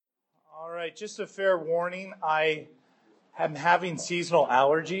right, just a fair warning. I am having seasonal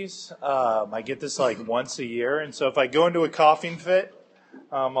allergies. I get this like once a year, and so if I go into a coughing fit,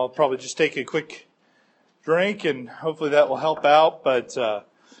 I'll probably just take a quick drink, and hopefully that will help out. But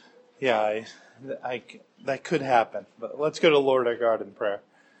yeah, that could happen. But let's go to the Lord our God in prayer.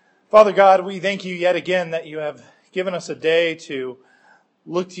 Father God, we thank you yet again that you have given us a day to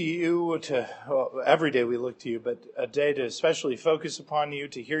look to you, every day we look to you, but a day to especially focus upon you,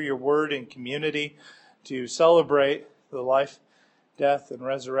 to hear your word in community, to celebrate the life, death, and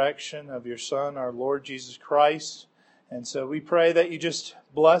resurrection of your Son, our Lord Jesus Christ. And so we pray that you just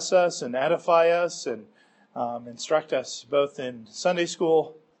bless us and edify us and instruct us both in Sunday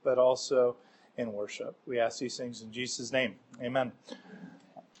school, but also in worship. We ask these things in Jesus' name. Amen.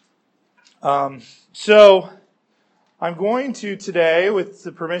 So I'm going to today, with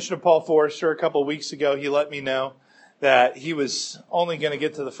the permission of Paul Forrester, a couple of weeks ago, he let me know that he was only going to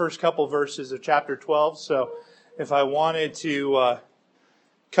get to the first couple verses of chapter 12. So if I wanted to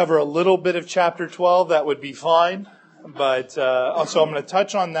cover a little bit of chapter 12, that would be fine. But also I'm going to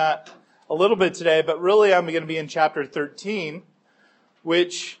touch on that a little bit today. But really I'm going to be in chapter 13,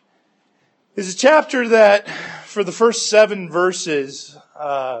 which is a chapter that for the first 7 verses,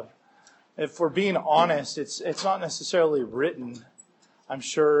 if we're being honest, it's not necessarily written, I'm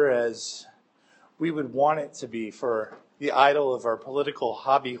sure, as we would want it to be for the idol of our political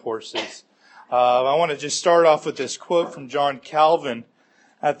hobby horses. I want to just start off with this quote from John Calvin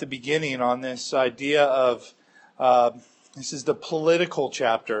at the beginning on this idea of, this is the political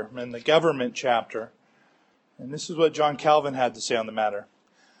chapter and the government chapter. And this is what John Calvin had to say on the matter.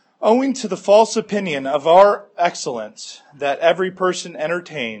 Owing to the false opinion of our excellence that every person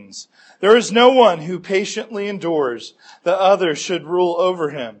entertains, there is no one who patiently endures that others should rule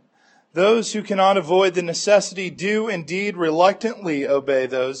over him. Those who cannot avoid the necessity do indeed reluctantly obey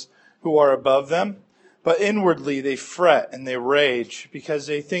those who are above them, but inwardly they fret and they rage because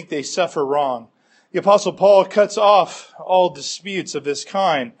they think they suffer wrong. The Apostle Paul cuts off all disputes of this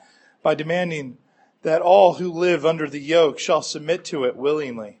kind by demanding that all who live under the yoke shall submit to it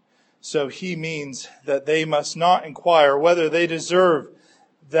willingly. So he means that they must not inquire whether they deserve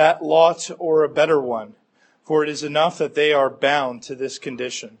that lot or a better one, for it is enough that they are bound to this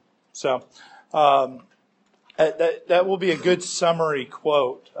condition. So that will be a good summary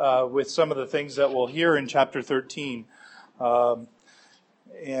quote with some of the things that we'll hear in chapter 13.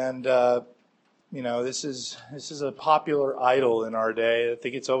 This is a popular idol in our day. I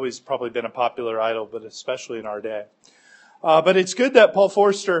think it's always probably been a popular idol, but especially in our day. But it's good that Paul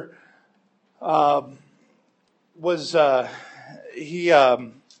Forster he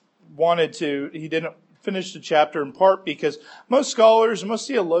didn't finish the chapter in part because most scholars, most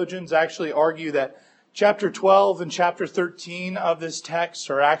theologians actually argue that chapter 12 and chapter 13 of this text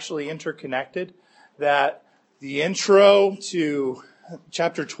are actually interconnected, that the intro to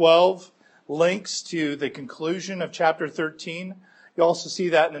chapter 12 links to the conclusion of chapter 13. You also see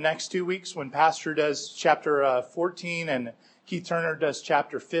that in the next 2 weeks when Pastor does chapter 14 and Keith Turner does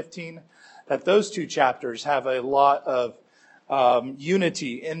chapter 15, that those 2 chapters have a lot of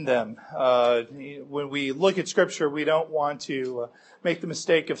unity in them. When we look at Scripture, we don't want to make the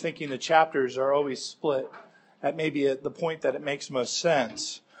mistake of thinking the chapters are always split at the point that it makes most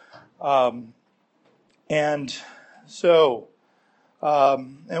sense. And when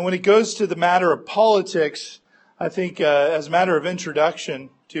it goes to the matter of politics, I think as a matter of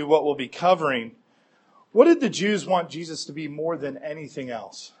introduction to what we'll be covering, what did the Jews want Jesus to be more than anything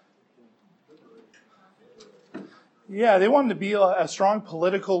else? Yeah, they wanted to be a strong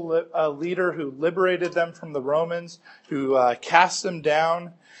political leader who liberated them from the Romans, who cast them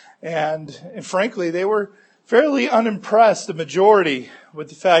down. And frankly, they were fairly unimpressed, the majority, with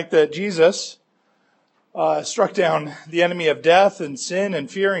the fact that Jesus struck down the enemy of death and sin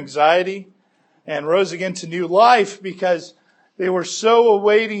and fear, anxiety, and rose again to new life because they were so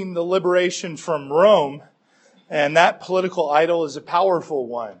awaiting the liberation from Rome. And that political idol is a powerful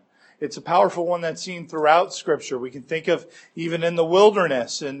one. It's a powerful one that's seen throughout Scripture. We can think of even in the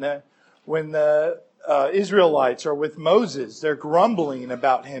wilderness, and when the Israelites are with Moses, they're grumbling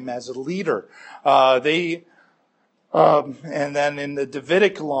about him as a leader. And then in the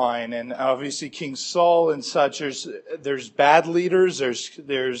Davidic line, and obviously King Saul and such, there's bad leaders.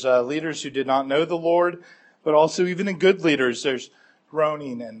 There's leaders who did not know the Lord, but also even in good leaders, there's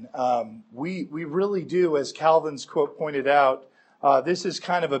groaning. And we really do, as Calvin's quote pointed out, this is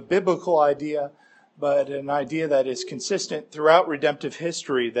kind of a biblical idea, but an idea that is consistent throughout redemptive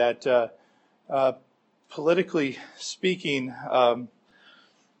history, that politically speaking,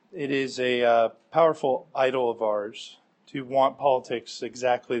 it is a powerful idol of ours to want politics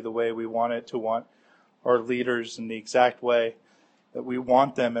exactly the way we want it, to want our leaders in the exact way that we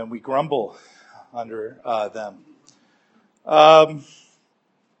want them, and we grumble under them.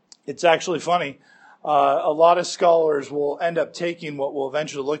 It's actually funny. A lot of scholars will end up taking what we'll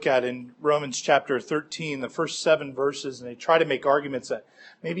eventually look at in Romans chapter 13, the first 7 verses, and they try to make arguments that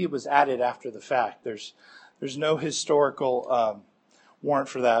maybe it was added after the fact. There's no historical warrant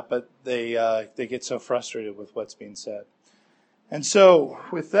for that, but they get so frustrated with what's being said. And so,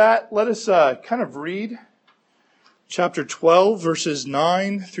 with that, let us kind of read chapter 12, verses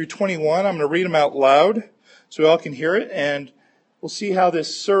 9 through 21. I'm going to read them out loud so we all can hear it, and we'll see how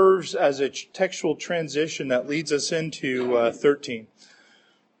this serves as a textual transition that leads us into 13.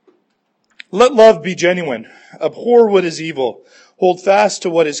 Let love be genuine. Abhor what is evil. Hold fast to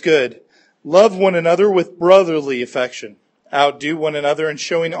what is good. Love one another with brotherly affection. Outdo one another in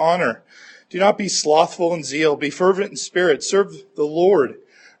showing honor. Do not be slothful in zeal. Be fervent in spirit. Serve the Lord.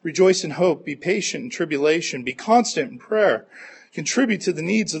 Rejoice in hope. Be patient in tribulation. Be constant in prayer. Contribute to the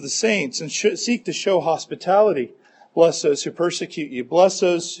needs of the saints and seek to show hospitality. Bless those who persecute you. Bless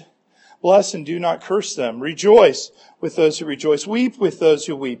and do not curse them. Rejoice with those who rejoice. Weep with those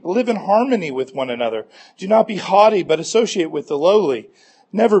who weep. Live in harmony with one another. Do not be haughty, but associate with the lowly.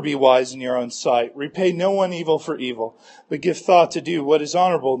 Never be wise in your own sight. Repay no one evil for evil, but give thought to do what is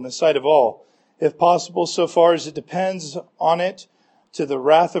honorable in the sight of all. If possible, so far as it depends on it, to the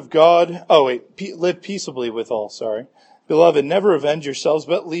wrath of God. Live peaceably with all, Beloved, never avenge yourselves,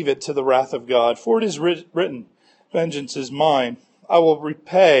 but leave it to the wrath of God. For it is written, vengeance is mine. I will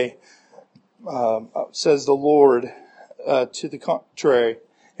repay, says the Lord. To the contrary,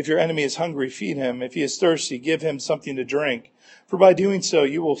 if your enemy is hungry, feed him. If he is thirsty, give him something to drink. For by doing so,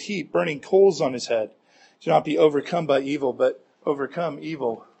 you will heap burning coals on his head. Do not be overcome by evil, but overcome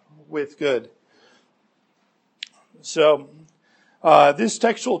evil with good. So, this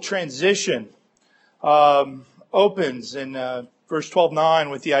textual transition opens in verse 12:9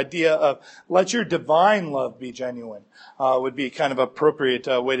 with the idea of let your divine love be genuine. Would be kind of appropriate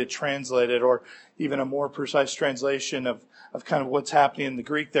way to translate it, or even a more precise translation of kind of what's happening in the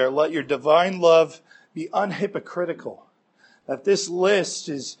Greek there. Let your divine love be unhypocritical. That this list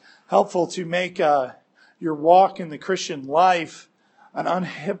is helpful to make your walk in the Christian life an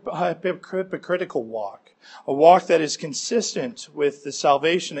unhypocritical walk. A walk that is consistent with the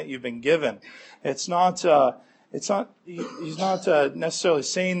salvation that you've been given. He's not necessarily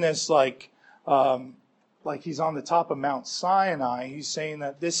saying this like he's on the top of Mount Sinai. He's saying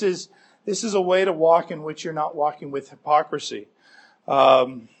that this is a way to walk in which you're not walking with hypocrisy.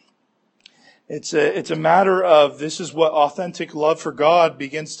 It's a matter of this is what authentic love for God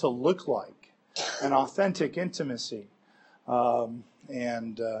begins to look like, an authentic intimacy.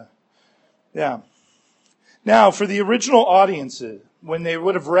 Now, for the original audiences, when they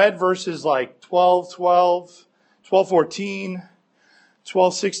would have read verses like 12:12, 12:14,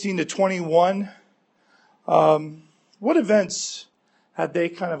 12:16 to 21, what events had they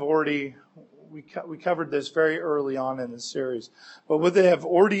kind of already, we covered this very early on in the series, but would they have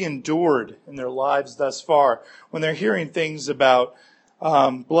already endured in their lives thus far when they're hearing things about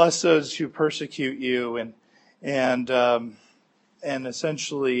bless those who persecute you and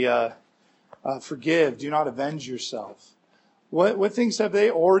essentially forgive, do not avenge yourself. What things have they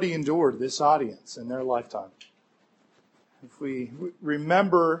already endured, this audience, in their lifetime? If we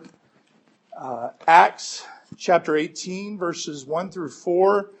remember Acts chapter 18, verses 1 through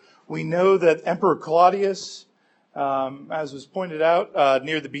 4, we know that Emperor Claudius, as was pointed out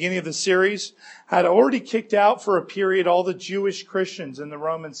near the beginning of the series, had already kicked out for a period all the Jewish Christians in the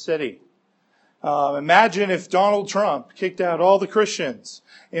Roman city. Imagine if Donald Trump kicked out all the Christians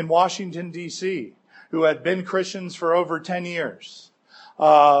in Washington, D.C., who had been Christians for over 10 years.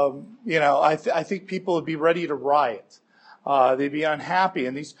 I think people would be ready to riot. They'd be unhappy.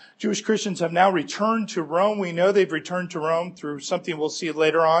 And these Jewish Christians have now returned to Rome. We know they've returned to Rome through something we'll see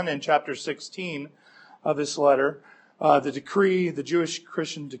later on in chapter 16 of this letter. The Jewish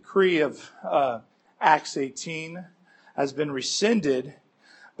Christian decree of Acts 18 has been rescinded.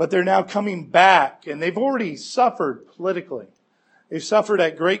 But they're now coming back, and they've already suffered politically. They've suffered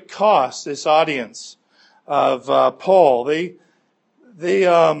at great cost, this audience of Paul. They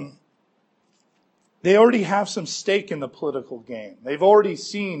already have some stake in the political game. They've already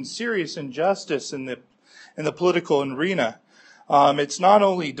seen serious injustice in the political arena. It's not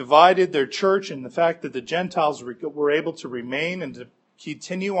only divided their church and the fact that the Gentiles were able to remain and to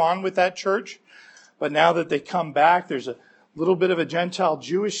continue on with that church, but now that they come back, there's a little bit of a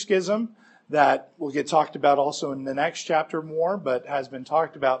Gentile-Jewish schism that will get talked about also in the next chapter more, but has been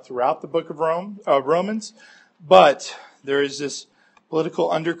talked about throughout the book of Romans. But there is this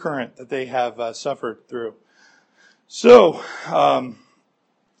political undercurrent that they have suffered through. So,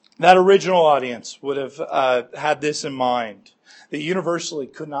 that original audience would have had this in mind. They universally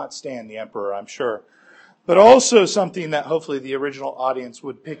could not stand the emperor, I'm sure. But also something that hopefully the original audience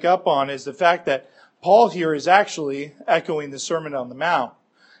would pick up on is the fact that Paul here is actually echoing the Sermon on the Mount.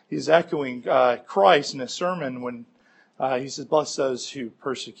 He's echoing Christ in a sermon when he says, "Bless those who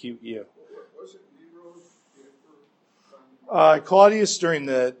persecute you." Was it Nero? Claudius during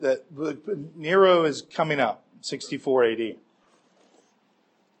Nero is coming up, 64 AD.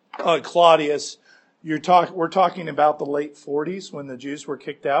 Claudius, we're talking about the late 40s when the Jews were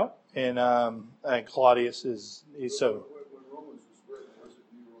kicked out, and Claudius is so. When Romans was spread, was it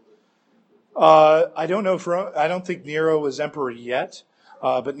Nero? I don't know I don't think Nero was emperor yet,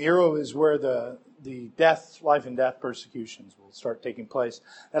 but Nero is where the life and death persecutions will start taking place.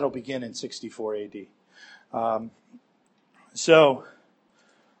 That'll begin in 64 AD. So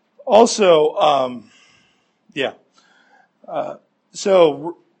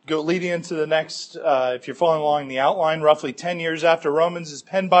go leading into the next, if you're following along the outline, roughly 10 years after Romans is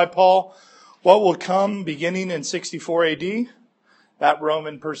penned by Paul, what will come beginning in 64 AD? That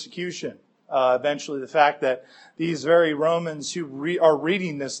Roman persecution. Eventually the fact that these very Romans who are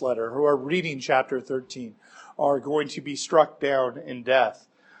reading this letter, who are reading chapter 13, are going to be struck down in death.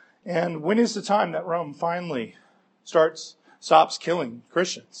 And when is the time that Rome finally stops killing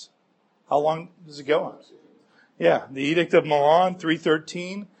Christians? How long does it go on? Yeah, the Edict of Milan,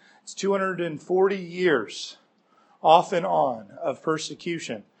 313. It's 240 years off and on of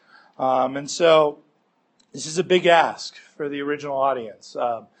persecution. And so this is a big ask for the original audience.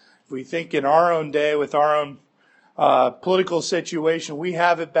 If we think in our own day with our own political situation, we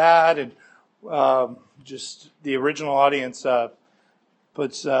have it bad, and just the original audience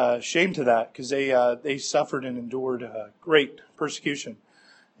puts shame to that because they suffered and endured great persecution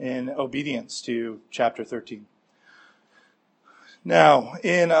in obedience to chapter 13. Now,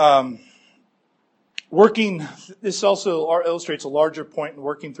 in working, this also illustrates a larger point in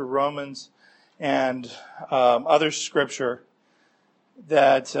working through Romans and other scripture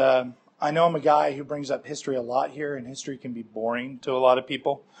that I know I'm a guy who brings up history a lot here, and history can be boring to a lot of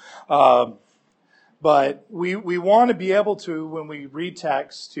people. But we want to be able to, when we read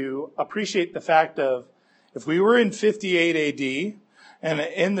text, to appreciate the fact of if we were in 58 AD and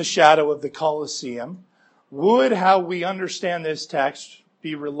in the shadow of the Colosseum, would how we understand this text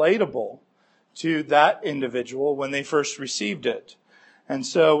be relatable to that individual when they first received it? And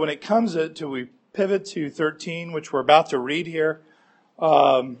so when it comes to, we pivot to 13, which we're about to read here,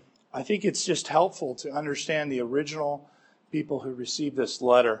 I think it's just helpful to understand the original people who received this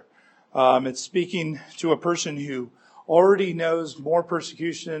letter. It's speaking to a person who already knows more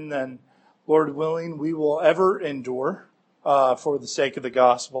persecution than, Lord willing, we will ever endure for the sake of the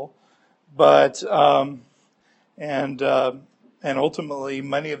gospel. But and ultimately,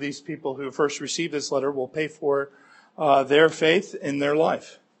 many of these people who first received this letter will pay for their faith in their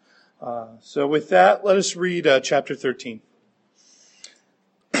life. So with that, let us read chapter 13.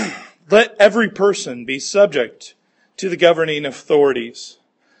 Let every person be subject to the governing authorities,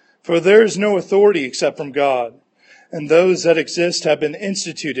 for there is no authority except from God, and those that exist have been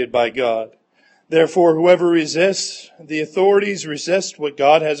instituted by God. Therefore, whoever resists the authorities resist what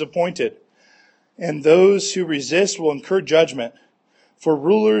God has appointed, and those who resist will incur judgment. For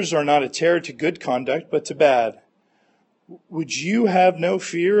rulers are not a terror to good conduct, but to bad. Would you have no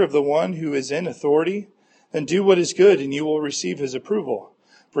fear of the one who is in authority? Then do what is good, and you will receive his approval.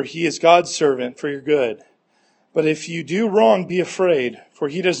 For he is God's servant for your good. But if you do wrong, be afraid, for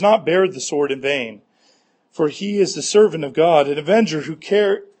he does not bear the sword in vain. For he is the servant of God, an avenger who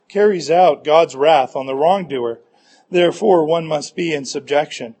carries out God's wrath on the wrongdoer. Therefore, one must be in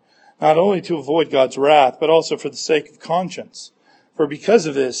subjection, not only to avoid God's wrath, but also for the sake of conscience. For because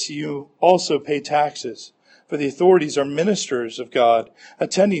of this, you also pay taxes. For the authorities are ministers of God,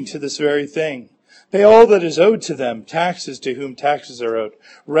 attending to this very thing. Pay all that is owed to them, taxes to whom taxes are owed,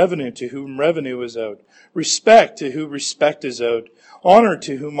 revenue to whom revenue is owed, respect to whom respect is owed, honor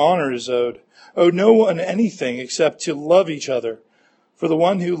to whom honor is owed. Owe no one anything except to love each other. For the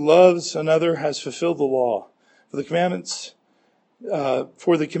one who loves another has fulfilled the law. For the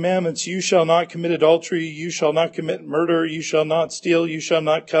commandments, you shall not commit adultery, you shall not commit murder, you shall not steal, you shall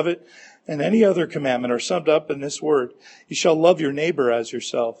not covet, and any other commandment are summed up in this word: you shall love your neighbor as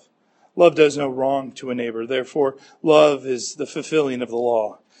yourself. Love does no wrong to a neighbor. Therefore, love is the fulfilling of the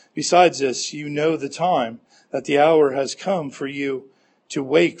law. Besides this, you know the time, that the hour has come for you to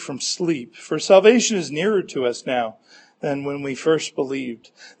wake from sleep. For salvation is nearer to us now than when we first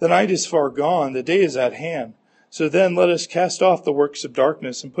believed. The night is far gone, the day is at hand. So then let us cast off the works of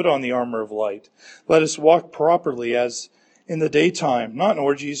darkness and put on the armor of light. Let us walk properly as in the daytime, not in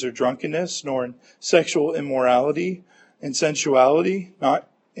orgies or drunkenness, nor in sexual immorality and sensuality, not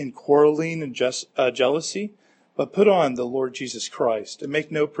in quarreling and jealousy, but put on the Lord Jesus Christ and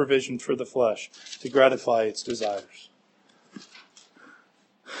make no provision for the flesh to gratify its desires.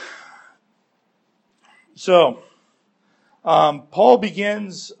 So, Paul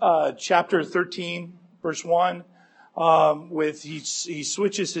begins chapter 13, verse 1, with he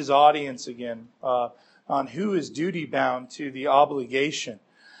switches his audience again on who is duty bound to the obligation.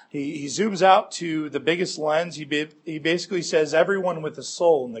 He zooms out to the biggest lens. He basically says everyone with a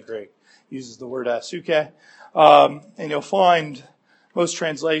soul in the Greek. He uses the word asuke. And you'll find most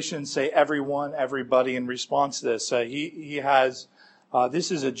translations say everyone, everybody in response to this. He has, this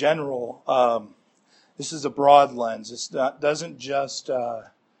is a general, this is a broad lens. It's not, doesn't just,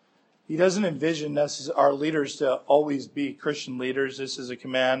 he doesn't envision our leaders to always be Christian leaders. This is a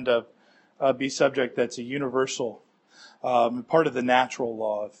command of be subject that's a universal, part of the natural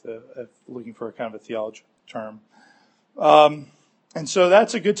law, if looking for a kind of a theology term. And so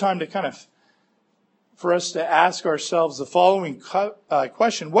that's a good time to for us to ask ourselves the following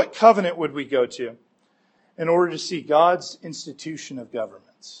question. What covenant would we go to in order to see God's institution of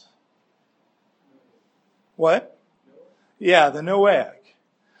governments? What? Yeah, the Noahic.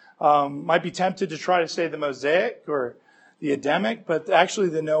 Might be tempted to try to say the Mosaic or the Adamic, but actually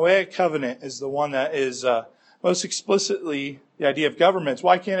the Noahic covenant is the one that is most explicitly the idea of governments.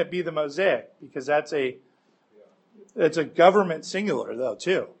 Why can't it be the Mosaic? Because it's a government singular, though,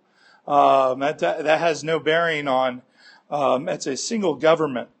 too. That has no bearing on, it's a single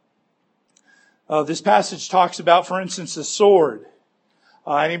government. This passage talks about, for instance, the sword.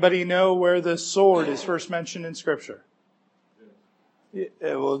 Anybody know where the sword is first mentioned in Scripture?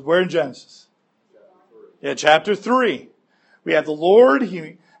 Where in Genesis? Yeah, chapter 3. We have the Lord,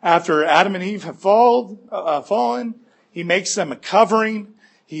 after Adam and Eve have fallen, He makes them a covering.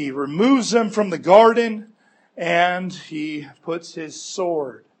 He removes them from the garden, and He puts His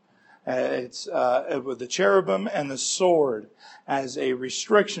sword. It's with the cherubim and the sword as a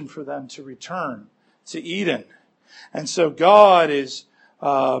restriction for them to return to Eden. And so God is,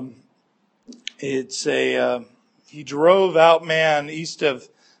 He drove out man east of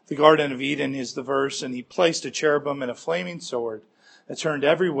the Garden of Eden is the verse, and He placed a cherubim and a flaming sword that turned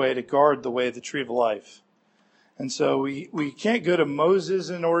every way to guard the way of the tree of life. And so we can't go to Moses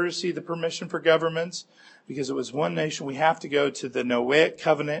in order to see the permission for governments, because it was one nation. We have to go to the Noahic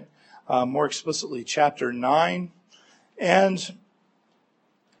covenant, more explicitly chapter 9. And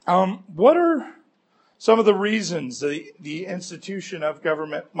what are some of the reasons the institution of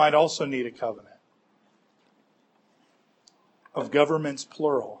government might also need a covenant? Of governments,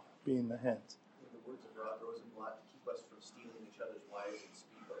 plural, being the hint. The words of God, Rosenblatt, to keep us from stealing each other's wives and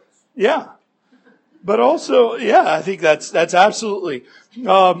speedboats. Yeah. But also, I think that's absolutely.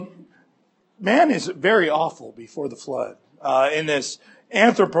 Man is very awful before the flood. In this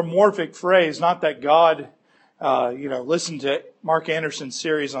anthropomorphic phrase, not that God, listen to Mark Anderson's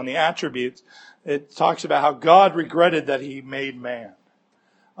series on the attributes. It talks about how God regretted that He made man.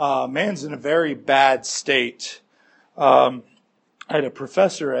 Man's in a very bad state. I had a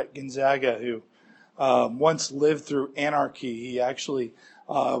professor at Gonzaga who once lived through anarchy. He actually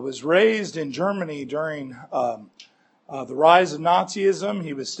was raised in Germany during the rise of Nazism.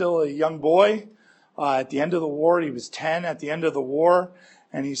 He was still a young boy at the end of the war. He was 10 at the end of the war.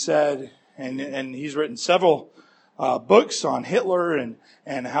 And he said, and he's written several books on Hitler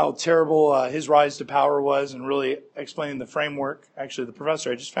and how terrible his rise to power was, and really explaining the framework. Actually, the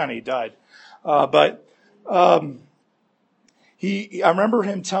professor, I just found he died. I remember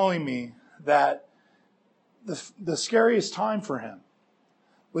him telling me that the scariest time for him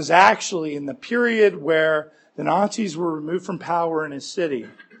was actually in the period where the Nazis were removed from power in his city,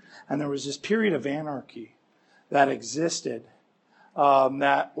 and there was this period of anarchy that existed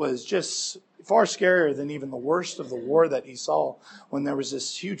that was just far scarier than even the worst of the war that he saw, when there was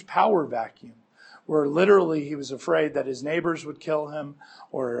this huge power vacuum where literally he was afraid that his neighbors would kill him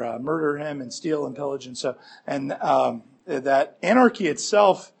or murder him and steal and pillage. And that anarchy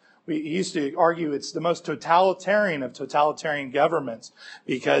itself, we used to argue it's the most totalitarian of totalitarian governments,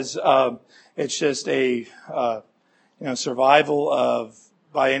 because it's just a survival of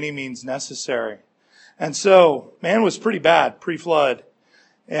by any means necessary. And so man was pretty bad pre-flood,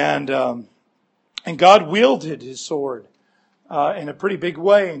 and God wielded His sword in a pretty big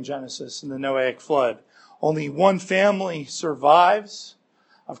way in Genesis in the Noahic flood. Only one family survives.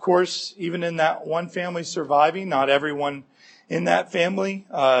 Of course, even in that one family surviving, not everyone in that family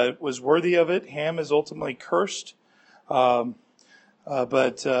was worthy of it. Ham is ultimately cursed. Yeah.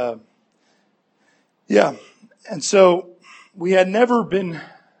 And so we had never been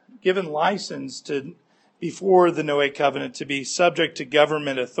given license before the Noahic covenant to be subject to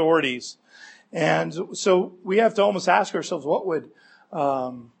government authorities. And so we have to almost ask ourselves, what would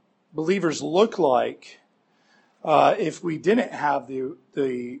believers look like if we didn't have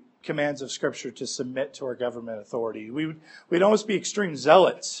the commands of Scripture to submit to our government authority? We'd almost be extreme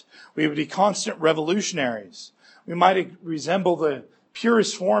zealots. We would be constant revolutionaries. We might resemble the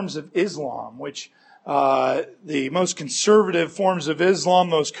purest forms of Islam, which the most conservative forms of Islam,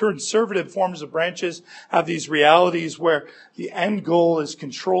 most conservative forms of branches have these realities where the end goal is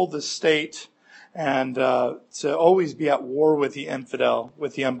control the state and to always be at war with the infidel,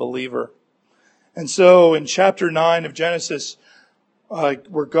 with the unbeliever. And so in chapter 9 of Genesis,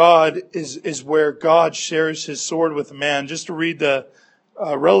 where God is where God shares his sword with man. Just to read the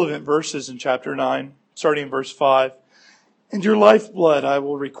relevant verses in chapter 9, starting in verse 5. And your lifeblood I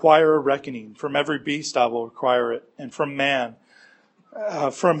will require a reckoning. From every beast I will require it. And from man,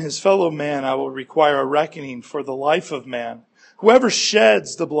 from his fellow man I will require a reckoning for the life of man. Whoever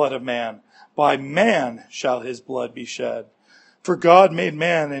sheds the blood of man, by man shall his blood be shed. For God made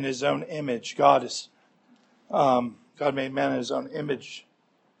man in his own image. God made man in his own image.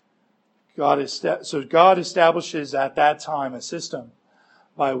 God establishes at that time a system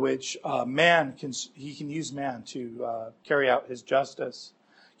by which he can use man to carry out his justice,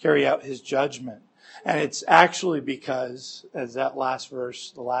 carry out his judgment. And it's actually because, as that last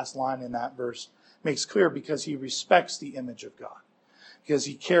verse, the last line in that verse makes clear, because he respects the image of God, because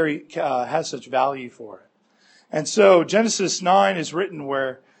he has such value for it. And so Genesis 9 is written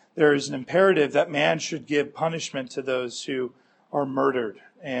where there is an imperative that man should give punishment to those who are murdered.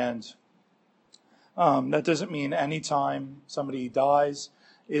 And that doesn't mean any time somebody dies.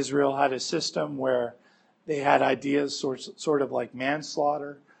 Israel had a system where they had ideas sort of like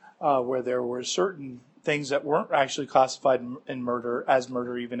manslaughter, where there were certain things that weren't actually classified in murder as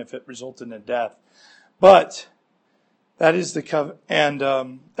murder, even if it resulted in death. But that is the covenant,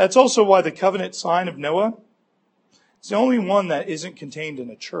 and that's also why the covenant sign of Noah, it's the only one that isn't contained in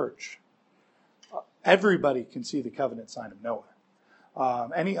a church. Everybody can see the covenant sign of Noah.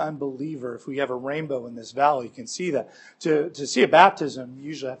 Any unbeliever, if we have a rainbow in this valley, can see that. To see a baptism, you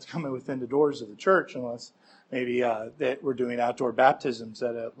usually have to come in within the doors of the church, unless maybe that we're doing outdoor baptisms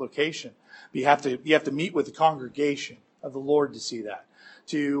at a location. But you have to meet with the congregation of the Lord to see that.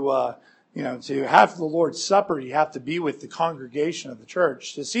 To have the Lord's Supper, you have to be with the congregation of the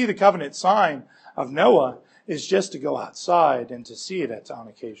church. To see the covenant sign of Noah is just to go outside and to see it on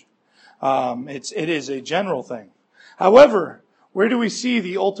occasion. It is a general thing. However, where do we see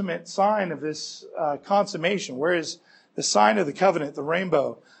the ultimate sign of this consummation? Where is the sign of the covenant, the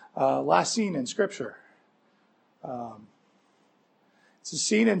rainbow, last seen in Scripture? It's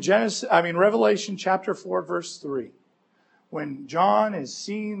seen in Revelation chapter 4, verse 3. When John is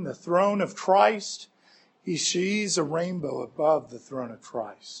seeing the throne of Christ, he sees a rainbow above the throne of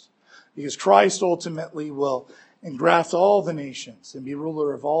Christ. Because Christ ultimately will engraft all the nations and be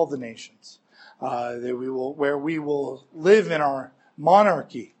ruler of all the nations. Where we will live in our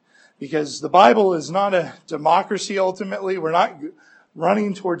monarchy. Because the Bible is not a democracy ultimately. We're not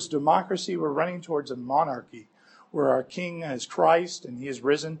running towards democracy. We're running towards a monarchy, where our king is Christ and he is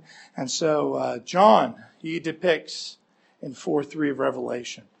risen. And so John, he depicts in 4:3 of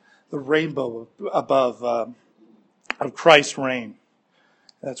Revelation the rainbow above of Christ's reign.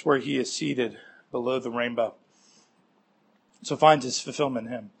 That's where he is seated, below the rainbow. So finds his fulfillment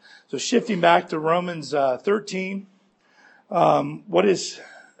in him. So shifting back to Romans 13,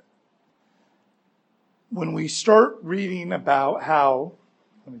 when we start reading about how,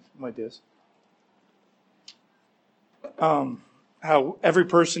 how every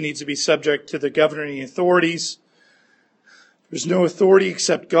person needs to be subject to the governing authorities. There's no authority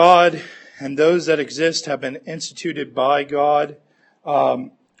except God, and those that exist have been instituted by God.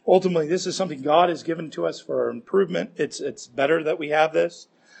 Ultimately, this is something God has given to us for our improvement. It's better that we have this.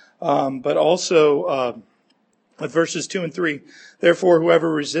 But also, with verses 2 and 3, therefore,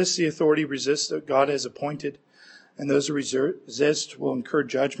 whoever resists the authority resists that God has appointed, and those who resist will incur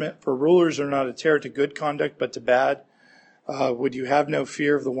judgment. For rulers are not a terror to good conduct, but to bad. Would you have no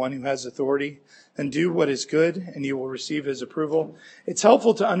fear of the one who has authority? Then do what is good, and you will receive his approval. It's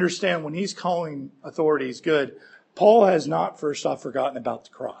helpful to understand when he's calling authorities good, Paul has not, first off, forgotten about the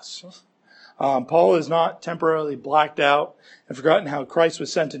cross. Paul has not temporarily blacked out and forgotten how Christ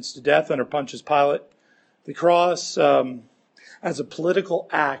was sentenced to death under Pontius Pilate. The cross, as a political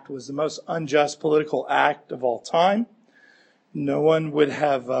act, was the most unjust political act of all time. No one will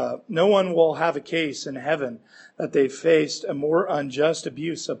have a case in heaven that they faced a more unjust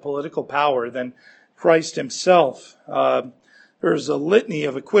abuse of political power than Christ himself. There's a litany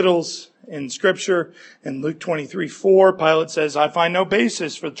of acquittals in Scripture. In Luke 23:4, Pilate says, I find no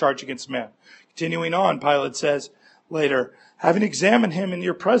basis for the charge against the man. Continuing on, Pilate says later, having examined him in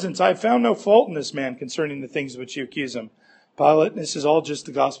your presence, I have found no fault in this man concerning the things which you accuse him. Pilate, this is all just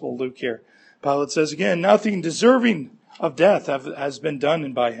the Gospel of Luke here. Pilate says again, nothing deserving of death has been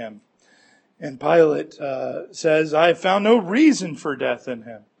done by him. And Pilate says, I have found no reason for death in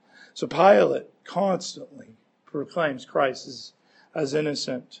him. So Pilate constantly proclaims Christ as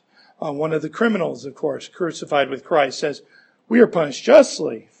innocent. One of the criminals, of course, crucified with Christ, says, we are punished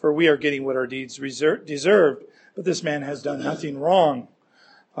justly, for we are getting what our deeds deserved, but this man has done nothing wrong.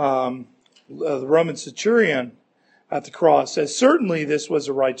 The Roman centurion at the cross says, certainly this was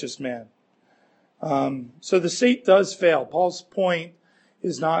a righteous man. So the state does fail. Paul's point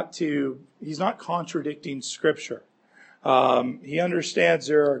is he's not contradicting Scripture. He understands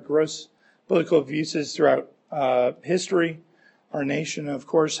there are gross political abuses throughout history. Our nation, of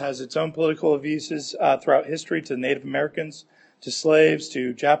course, has its own political abuses throughout history, to Native Americans, to slaves,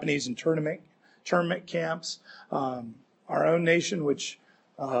 to Japanese internment camps. Our own nation, which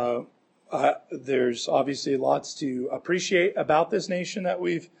there's obviously lots to appreciate about this nation that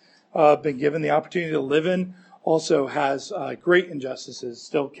we've been given the opportunity to live in, also has great injustices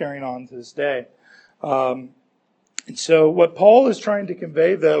still carrying on to this day. And so what Paul is trying to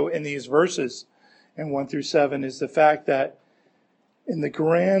convey, though, in these verses in 1 through 7 is the fact that in the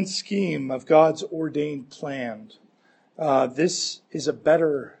grand scheme of God's ordained plan, this is a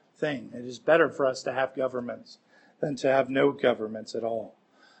better thing. It is better for us to have governments than to have no governments at all.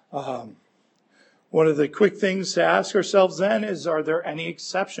 One of the quick things to ask ourselves then is, are there any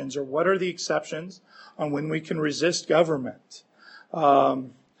exceptions, or what are the exceptions on when we can resist government?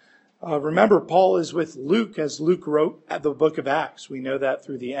 Remember, Paul is with Luke as Luke wrote at the book of Acts. We know that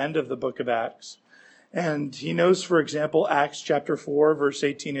through the end of the book of Acts. And he knows, for example, Acts chapter 4, verse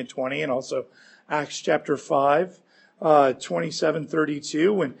 18 and 20, and also Acts chapter 5, 27,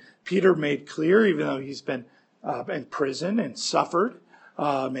 32, when Peter made clear, even though he's been in prison and suffered,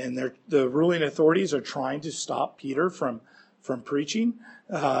 and the ruling authorities are trying to stop Peter from preaching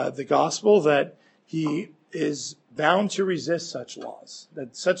the gospel, that he is bound to resist such laws,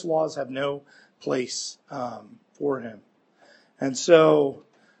 that such laws have no place for him. And so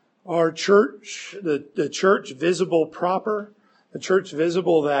our church, the church visible proper, the church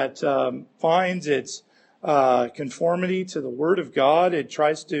visible that finds its conformity to the Word of God, it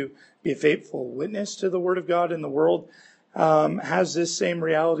tries to be a faithful witness to the Word of God in the world, has this same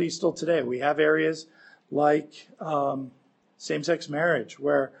reality still today. We have areas like same-sex marriage,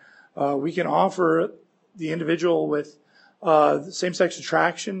 where we can offer the individual with same-sex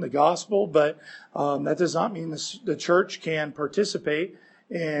attraction the gospel, but that does not mean the church can participate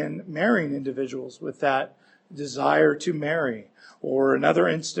in marrying individuals with that desire to marry. Or another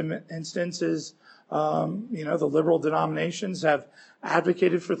instance is, the liberal denominations have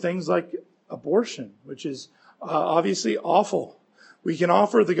advocated for things like abortion, which is obviously awful. We can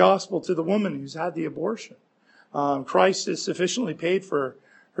offer the gospel to the woman who's had the abortion. Christ is sufficiently paid for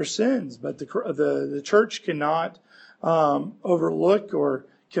her sins, but the church cannot overlook or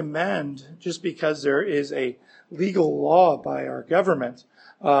commend, just because there is a legal law by our government,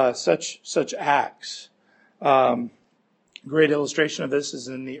 such acts. Great illustration of this is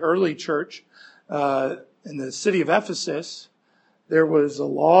in the early church in the city of Ephesus. There was a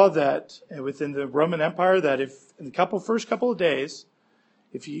law that within the Roman Empire that if in the first couple of days,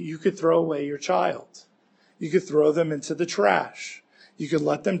 if you could throw away your child, you could throw them into the trash, you could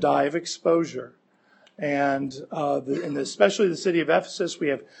let them die of exposure. And especially the city of Ephesus, we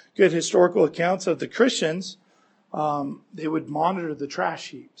have good historical accounts of the Christians. They would monitor the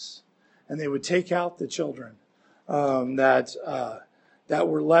trash heaps, and they would take out the children that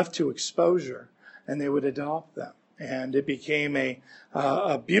were left to exposure, and they would adopt them. And it became a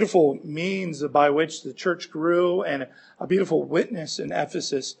beautiful means by which the church grew, and a beautiful witness in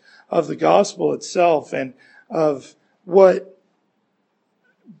Ephesus of the gospel itself, and of what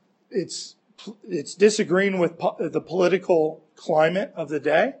it's disagreeing with the political climate of the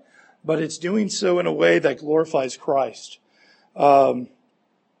day, but it's doing so in a way that glorifies Christ. And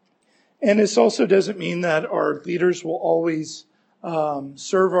this also doesn't mean that our leaders will always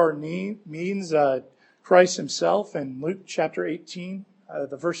serve our needs. Christ himself in Luke chapter 18,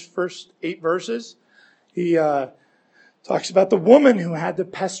 the first 8 verses, he talks about the woman who had to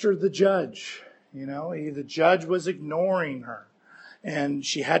pester the judge. The judge was ignoring her, and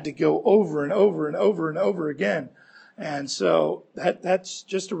she had to go over and over and over and over again. And so that's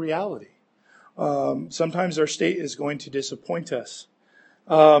just a reality. Sometimes our state is going to disappoint us.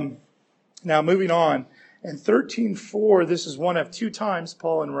 Now, moving on. In 13:4, this is one of two times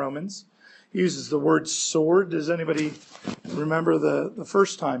Paul in Romans uses the word sword. Does anybody remember the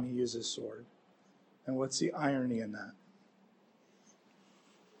first time he uses sword? And what's the irony in that?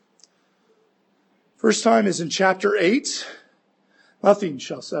 First time is in chapter 8. Nothing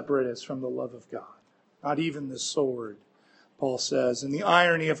shall separate us from the love of God. Not even the sword, Paul says. And the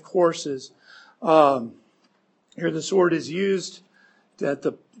irony, of course, is here the sword is used, that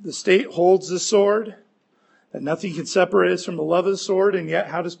the state holds the sword, that nothing can separate us from the love of the sword, and yet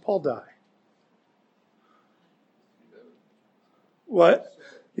how does Paul die? What?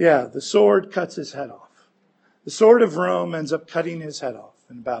 Yeah, the sword cuts his head off. The sword of Rome ends up cutting his head off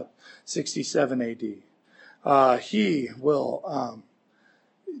in about 67 AD. He will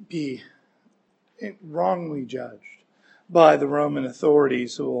be wrongly judged by the Roman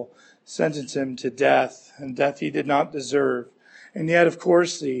authorities, who will sentence him to death, and death he did not deserve. And yet, of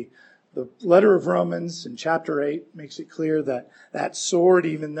course, the letter of Romans in chapter 8 makes it clear that that sword,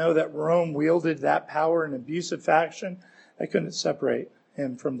 even though that Rome wielded that power in abusive fashion, that couldn't separate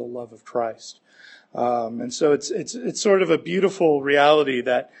him from the love of Christ. And so it's sort of a beautiful reality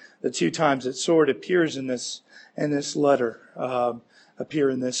that the two times that sword appears in this letter appear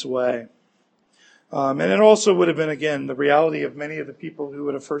in this way. And it also would have been, again, the reality of many of the people who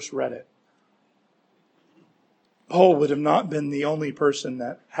would have first read it. Paul would have not been the only person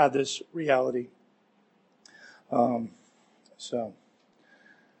that had this reality. So,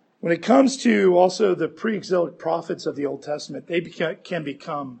 when it comes to also the pre-exilic prophets of the Old Testament, they can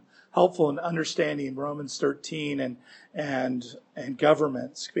become helpful in understanding Romans 13 and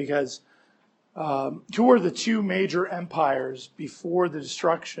governments, because who were the two major empires before the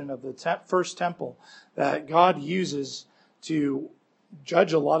destruction of the first temple that God uses to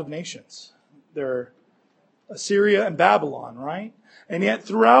judge a lot of nations? They're Assyria and Babylon, right? And yet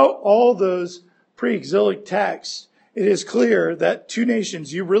throughout all those pre-exilic texts, it is clear that two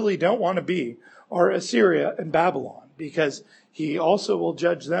nations you really don't want to be are Assyria and Babylon, because he also will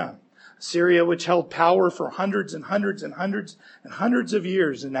judge them. Assyria, which held power for hundreds and hundreds and hundreds and hundreds of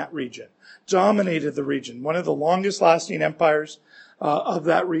years in that region, dominated the region, one of the longest lasting empires of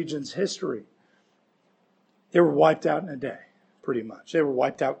that region's history. They were wiped out in a day, pretty much. They were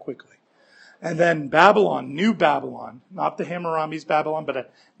wiped out quickly. And then Babylon, New Babylon, not the Hammurabi's Babylon, but a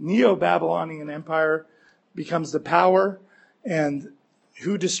Neo-Babylonian empire becomes the power. And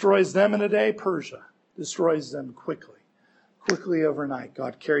who destroys them in a day? Persia destroys them quickly overnight.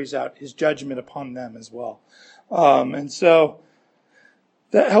 God carries out his judgment upon them as well. And so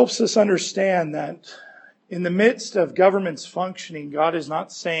that helps us understand that in the midst of governments functioning, God is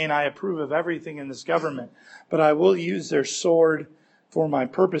not saying, I approve of everything in this government, but I will use their sword for my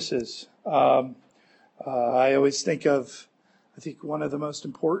purposes. I always think one of the most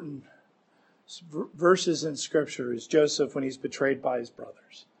important verses in Scripture is Joseph when he's betrayed by his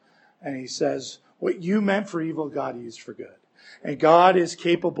brothers. And he says, what you meant for evil, God used for good. And God is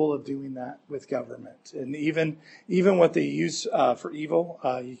capable of doing that with government. And even what they use for evil,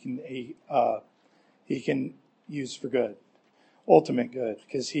 he can use for good. Ultimate good,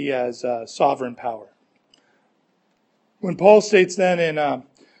 because he has sovereign power. When Paul states then in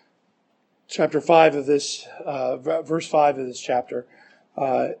chapter 5 of this, verse 5 of this chapter,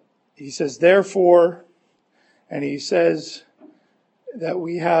 he says, therefore, and he says that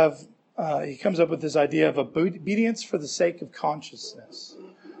we have, he comes up with this idea of obedience for the sake of consciousness,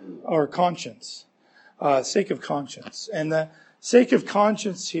 or conscience, sake of conscience. And the sake of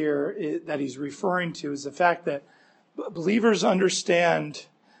conscience here that he's referring to is the fact that believers understand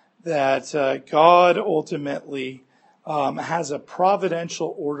that God ultimately has a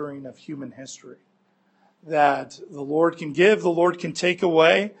providential ordering of human history. That the Lord can give, the Lord can take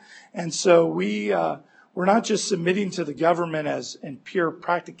away. And so we're not just submitting to the government as in pure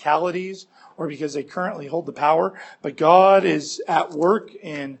practicalities or because they currently hold the power, but God is at work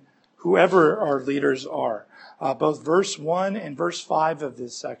in whoever our leaders are. Both verse 1 and verse 5 of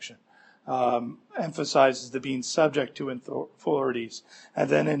this section emphasizes the being subject to authorities.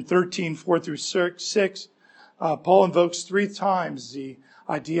 And then in 13, 4 through 6, Paul invokes 3 times the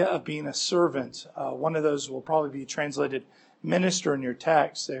idea of being a servant. One of those will probably be translated minister in your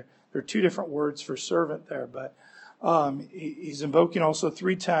text. There are 2 different words for servant there, but he's invoking also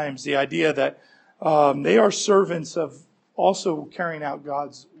 3 times the idea that they are servants of also carrying out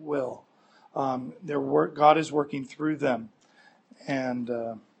God's will. God is working through them. And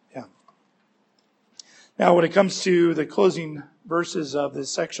Now, when it comes to the closing verses of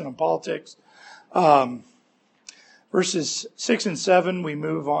this section on politics, Verses 6 and 7, we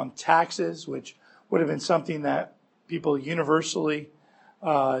move on taxes, which would have been something that people universally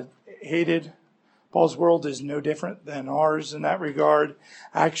hated. Paul's world is no different than ours in that regard.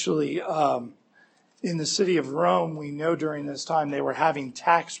 Actually, in the city of Rome, we know during this time they were having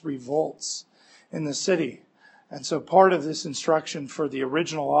tax revolts in the city. And so part of this instruction for the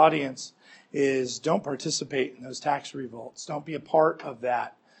original audience is don't participate in those tax revolts. Don't be a part of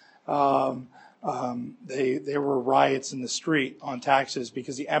that. There were riots in the street on taxes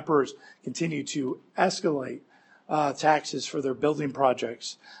because the emperors continued to escalate taxes for their building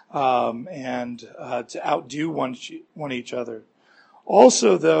projects and to outdo one each other.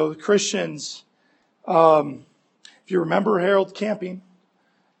 Also, though, Christians, if you remember Harold Camping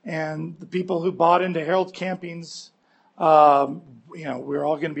and the people who bought into Harold Camping's, we're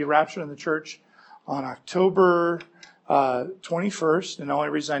all going to be raptured in the church on October 21st, and the only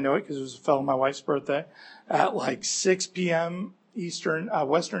reason I know it because it fell on my wife's birthday at like 6 p.m.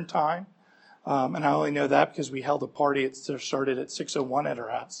 Western time. And I only know that because we held a party. It started at 6:01 at our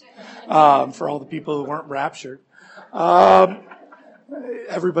house for all the people who weren't raptured.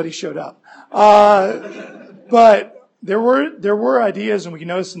 Everybody showed up. But there were ideas, and we can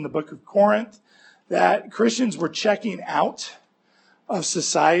notice in the book of Corinth that Christians were checking out of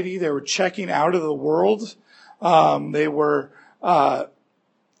society. They were checking out of the world. They were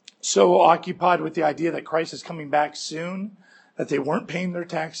so occupied with the idea that Christ is coming back soon that they weren't paying their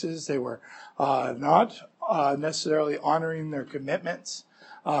taxes. They were not necessarily honoring their commitments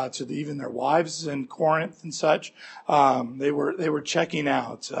to even their wives in Corinth and such. They were checking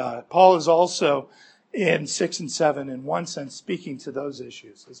out. Paul is also in 6 and 7, in one sense, speaking to those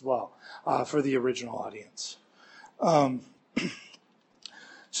issues as well for the original audience.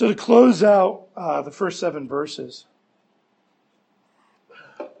 So to close out the first 7 verses,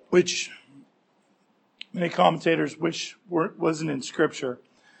 which many commentators wish wasn't in Scripture.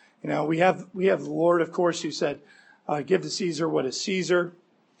 We have the Lord, of course, who said, "Give to Caesar what is Caesar,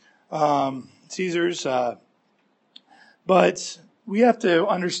 Caesar's." But we have to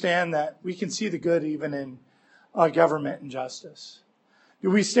understand that we can see the good even in government injustice. Do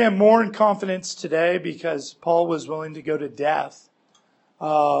we stand more in confidence today because Paul was willing to go to death,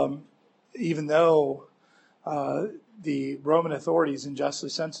 even though the Roman authorities unjustly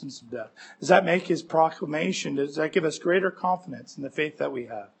sentenced him to death? Does that make his proclamation, does that give us greater confidence in the faith that we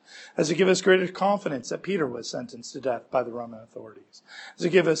have? Does it give us greater confidence that Peter was sentenced to death by the Roman authorities? Does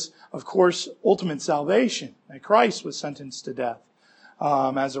it give us, of course, ultimate salvation, that Christ was sentenced to death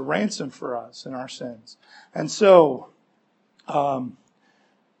as a ransom for us and our sins? And so, the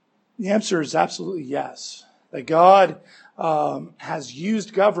answer is absolutely yes. That God has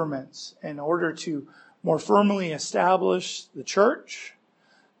used governments in order to more firmly establish the church,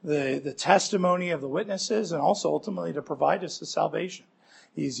 the testimony of the witnesses, and also ultimately to provide us the salvation.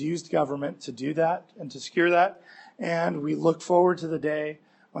 He's used government to do that and to secure that. And we look forward to the day,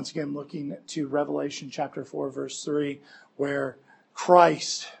 once again, looking to Revelation chapter 4, verse 3, where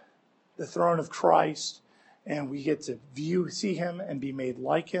Christ, the throne of Christ, and we get to see him and be made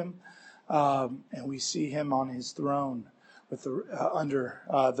like him. And we see him on his throne with under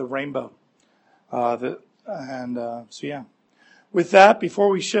the rainbow. With that, before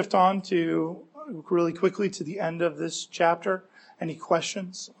we shift on to really quickly to the end of this chapter, any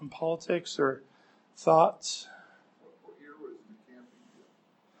questions on politics or thoughts? What year was the camping?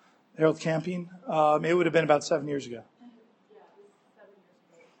 Harold Camping? It would have been about 7 years ago.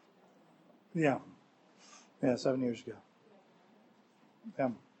 Yeah, 7 years ago.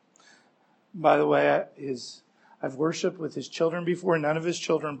 Yeah. By the way, I've worshiped with his children before. None of his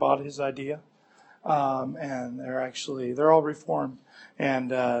children bought his idea. And they're all reformed. And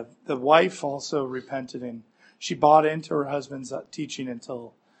the wife also repented, and she bought into her husband's teaching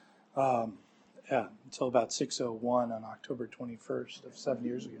until about 6:01 on October 21st of 7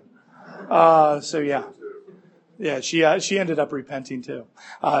 years ago. She ended up repenting too.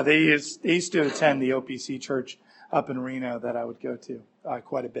 They used to attend the OPC church up in Reno that I would go to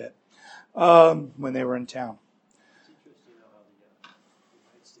quite a bit when they were in town. It's interesting how the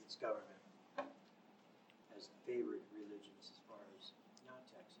United States government has favored religions as far as not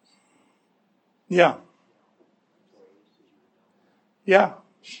Texas. Yeah. Employees, as you would know. Yeah.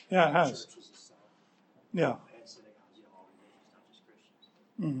 Yeah, it has. Churches as well. Yeah. And synagogues, all religions, not just Christians.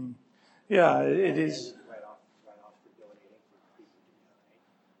 Mm-hmm. Yeah, it is. And right off for donating for people to donate.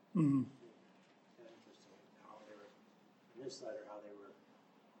 Mm-hmm. Interesting how they were, in this letter, how they were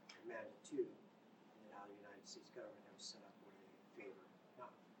commanded to, and how the United States government has set up where they favor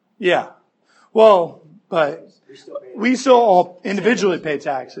not. Yeah. Well, but We still pay we still all individually pay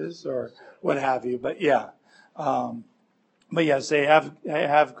taxes or what have you. But yeah, But yes, they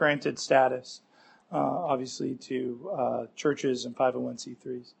have granted status, obviously, to churches and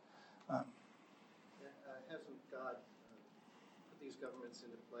 501c3s. Hasn't God put these governments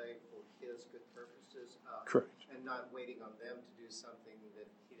into play for His good purposes? Correct. And not waiting on them to do something that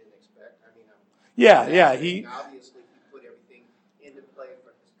He didn't expect? I mean, obviously He put everything into play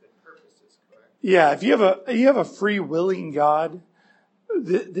for His good purposes, correct? Yeah, if you have a free willing God,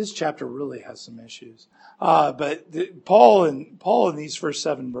 this chapter really has some issues. But Paul in these first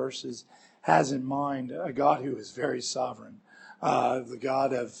 7 verses has in mind a God who is very sovereign. The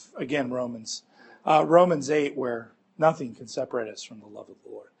God of, again, Romans 8, where nothing can separate us from the love of the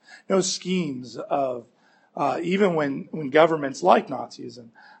Lord. No schemes of, even when governments like Nazism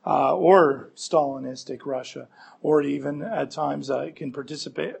or Stalinistic Russia, or even at times can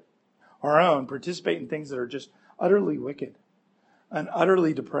participate in things that are just utterly wicked and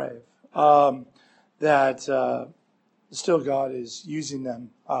utterly depraved, that still God is using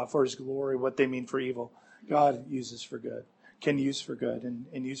them for His glory. What they mean for evil, God uses for good, can use for good,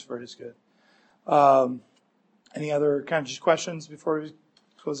 and use for His good. Any other kind of just questions before we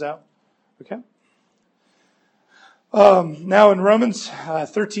close out? Okay. Now in Romans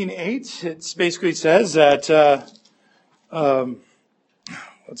 13:8, it basically says that,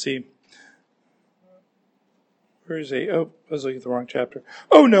 let's see. Where is he? Oh, I was looking at the wrong chapter.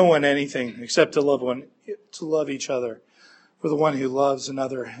 Oh, no one anything except to love each other. For the one who loves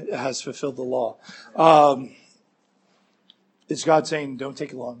another has fulfilled the law. Is God saying don't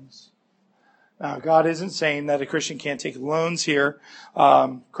take loans? Now, God isn't saying that a Christian can't take loans here.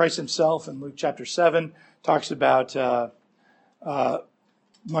 Christ Himself in Luke chapter 7 talks about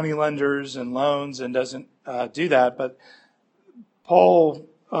money lenders and loans and doesn't do that. But Paul,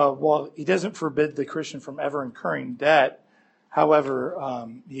 while he doesn't forbid the Christian from ever incurring debt, however,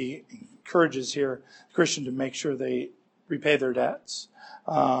 he encourages here the Christian to make sure they repay their debts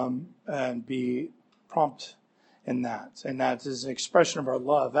and be prompt in that. And that is an expression of our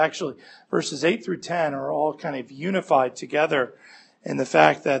love. Actually, verses 8 through 10 are all kind of unified together in the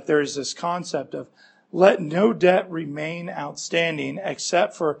fact that there is this concept of let no debt remain outstanding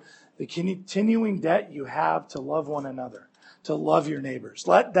except for the continuing debt you have to love one another, to love your neighbors.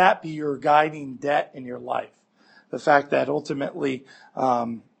 Let that be your guiding debt in your life. The fact that ultimately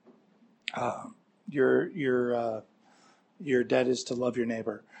your debt is to love your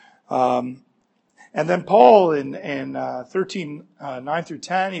neighbor. And then Paul in 13, 9 through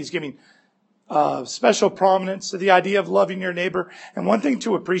 10, he's giving special prominence to the idea of loving your neighbor. And one thing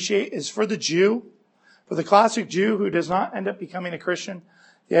to appreciate is for the Jew, for the classic Jew who does not end up becoming a Christian,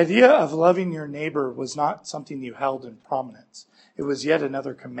 the idea of loving your neighbor was not something you held in prominence. It was yet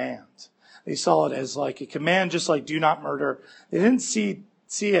another command. They saw it as like a command, just like do not murder. They didn't see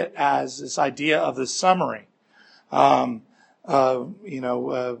it as this idea of the summary. When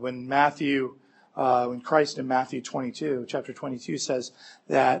Christ in Matthew 22, chapter 22 says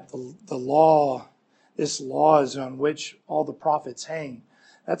that the law, this law is on which all the prophets hang.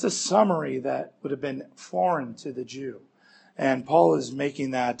 That's a summary that would have been foreign to the Jew. And Paul is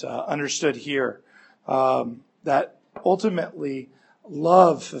making that understood here, that ultimately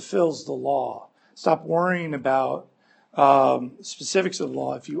love fulfills the law. Stop worrying about specifics of the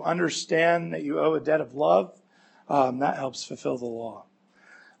law. If you understand that you owe a debt of love, that helps fulfill the law.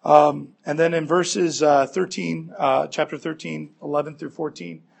 And then in verses 13, chapter 13, 11 through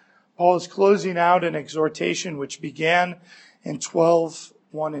 14, Paul is closing out an exhortation which began in 12,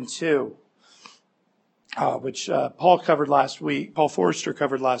 1 and 2, which Paul covered last week. Paul Forrester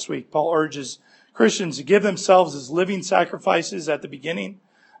covered last week. Paul urges Christians to give themselves as living sacrifices at the beginning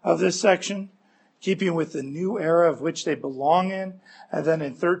of this section, keeping with the new era of which they belong in. And then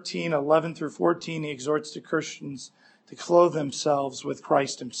in 13, 11 through 14, he exhorts the Christians to clothe themselves with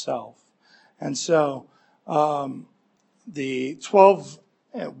Christ Himself. And so the 12,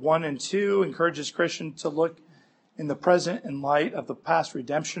 1 and 2 encourages Christians to look in the present in light of the past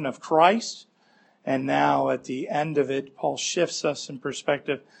redemption of Christ. And now at the end of it, Paul shifts us in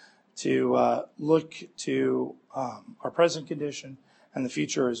perspective to look to our present condition and the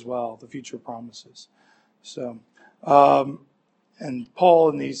future as well, the future promises. So, and Paul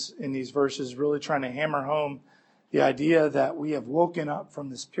in these verses really trying to hammer home the idea that we have woken up from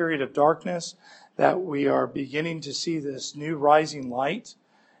this period of darkness, that we are beginning to see this new rising light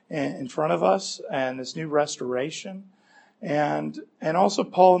in front of us and this new restoration. And also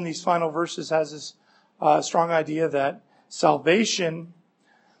Paul in these final verses has this strong idea that salvation,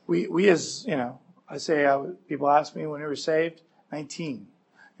 we as, people ask me when we were saved, 19.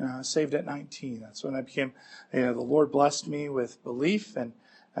 I was saved at 19. That's when I became, the Lord blessed me with belief and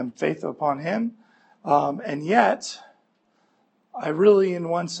faith upon Him. And yet, I really, in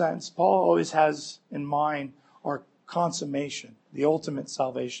one sense, Paul always has in mind our consummation, the ultimate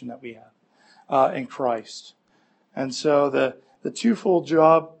salvation that we have in Christ. And so the twofold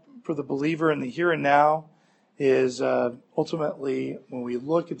job for the believer in the here and now is ultimately, when we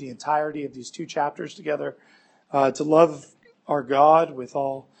look at the entirety of these two chapters together, to love our God with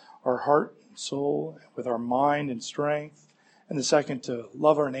all our heart and soul, with our mind and strength, and the second, to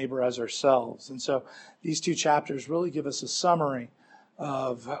love our neighbor as ourselves. And so these two chapters really give us a summary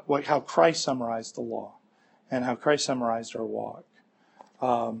of how Christ summarized the law and how Christ summarized our walk.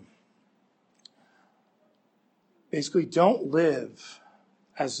 Basically, don't live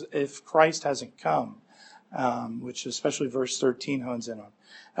as if Christ hasn't come, which especially verse 13 hones in on,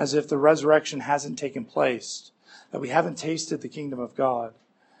 as if the resurrection hasn't taken place, that we haven't tasted the kingdom of God,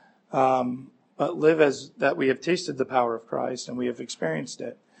 but live as that we have tasted the power of Christ and we have experienced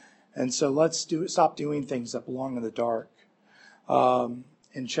it. And so let's stop doing things that belong in the dark.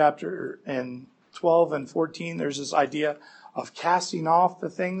 In chapter 12 and 14, there's this idea of casting off the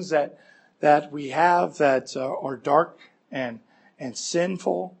things that we have that are dark and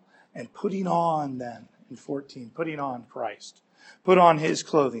sinful, and putting on then, in 14, putting on Christ. Put on his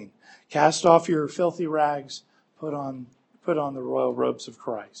clothing. Cast off your filthy rags. Put on the royal robes of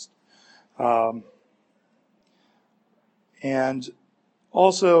Christ. And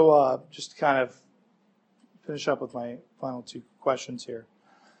also, just to kind of finish up with my final two questions here.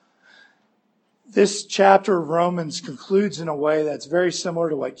 This chapter of Romans concludes in a way that's very similar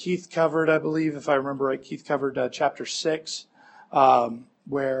to what Keith covered, I believe, if I remember right. Keith covered chapter 6,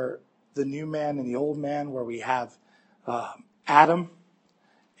 where the new man and the old man, where we have Adam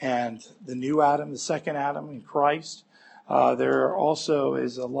and the new Adam, the second Adam in Christ. There also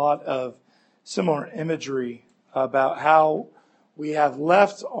is a lot of similar imagery about how we have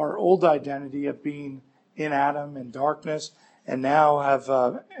left our old identity of being in Adam and darkness, and now have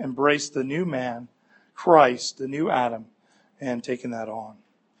embraced the new man, Christ, the new Adam, and taken that on.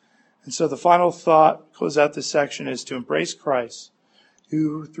 And so the final thought, close out this section, is to embrace Christ,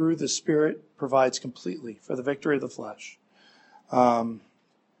 who through the Spirit provides completely for the victory of the flesh. Yeah.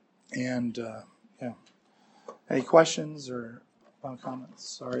 Any questions or final comments?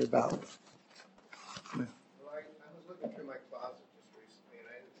 Sorry about. Well, I was looking through my closet just recently,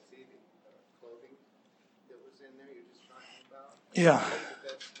 and I didn't see the clothing that was in there you're just talking about. Yeah. I think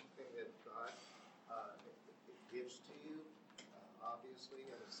that's something that God it gives to you, obviously,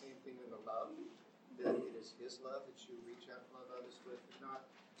 and the same thing in the love, that it is His love that you reach out and love others with, not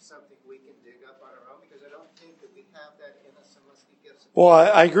something we can dig up on our own, because I don't think that we have that in us unless He gives it. Well,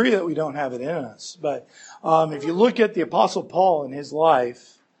 I agree that we don't have it in us, but if you look at the Apostle Paul in his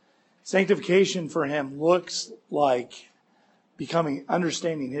life, sanctification for him looks like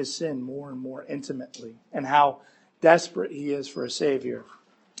understanding his sin more and more intimately, and how desperate he is for a Savior.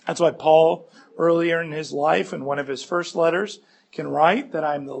 That's why Paul, earlier in his life, in one of his first letters, can write that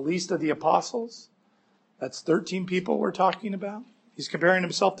I'm the least of the apostles. That's 13 people we're talking about. He's comparing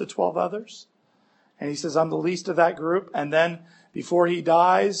himself to 12 others. And he says, I'm the least of that group. And then before he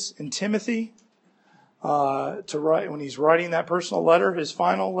dies in Timothy, when he's writing that personal letter, his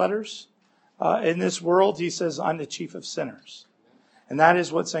final letters, in this world, he says, I'm the chief of sinners. And that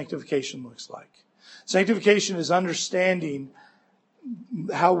is what sanctification looks like. Sanctification is understanding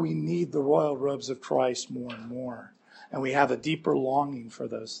how we need the royal robes of Christ more and more. And we have a deeper longing for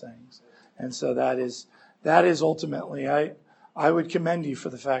those things. And so that is ultimately, I would commend you for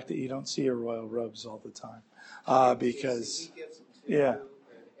the fact that you don't see your royal robes all the time. Because, He gives them to yeah. you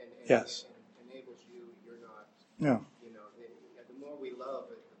and Yes. enables you. You're not. Yeah. You know, the more we love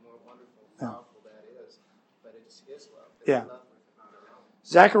it, the more wonderful and powerful that is. But it's His love that Yeah. we love with, not our own.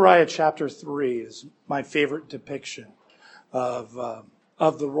 Zechariah chapter 3 is my favorite depiction of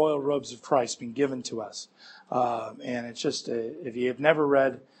the royal robes of Christ being given to us. And it's just, if you have never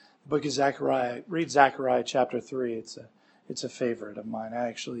read the book of Zechariah, read Zechariah chapter 3. It's a favorite of mine. I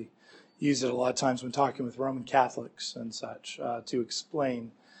actually use it a lot of times when talking with Roman Catholics and such, to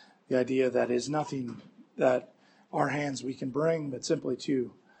explain the idea that is nothing that our hands we can bring, but simply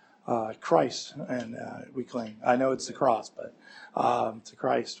to Christ, and we cling. I know it's the cross, but to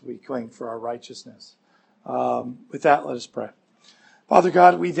Christ we cling for our righteousness. With that, let us pray. Father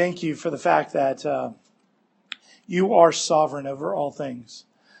God, we thank you for the fact that you are sovereign over all things.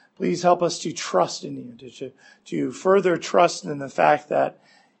 Please help us to trust in you, to further trust in the fact that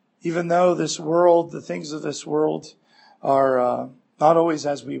even though this world, the things of this world are not always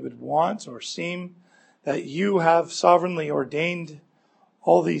as we would want or seem, that you have sovereignly ordained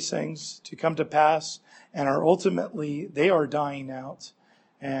all these things to come to pass, and they are dying out.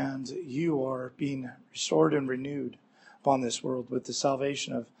 and you are being restored and renewed upon this world with the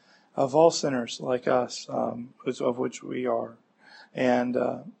salvation of all sinners like us, of which we are. And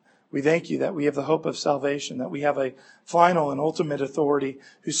we thank you that we have the hope of salvation, that we have a final and ultimate authority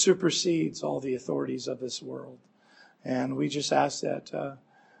who supersedes all the authorities of this world. And we just ask that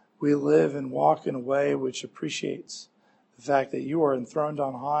we live and walk in a way which appreciates the fact that you are enthroned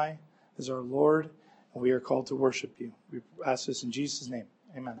on high as our Lord, and we are called to worship you. We ask this in Jesus' name.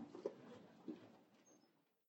 Amen.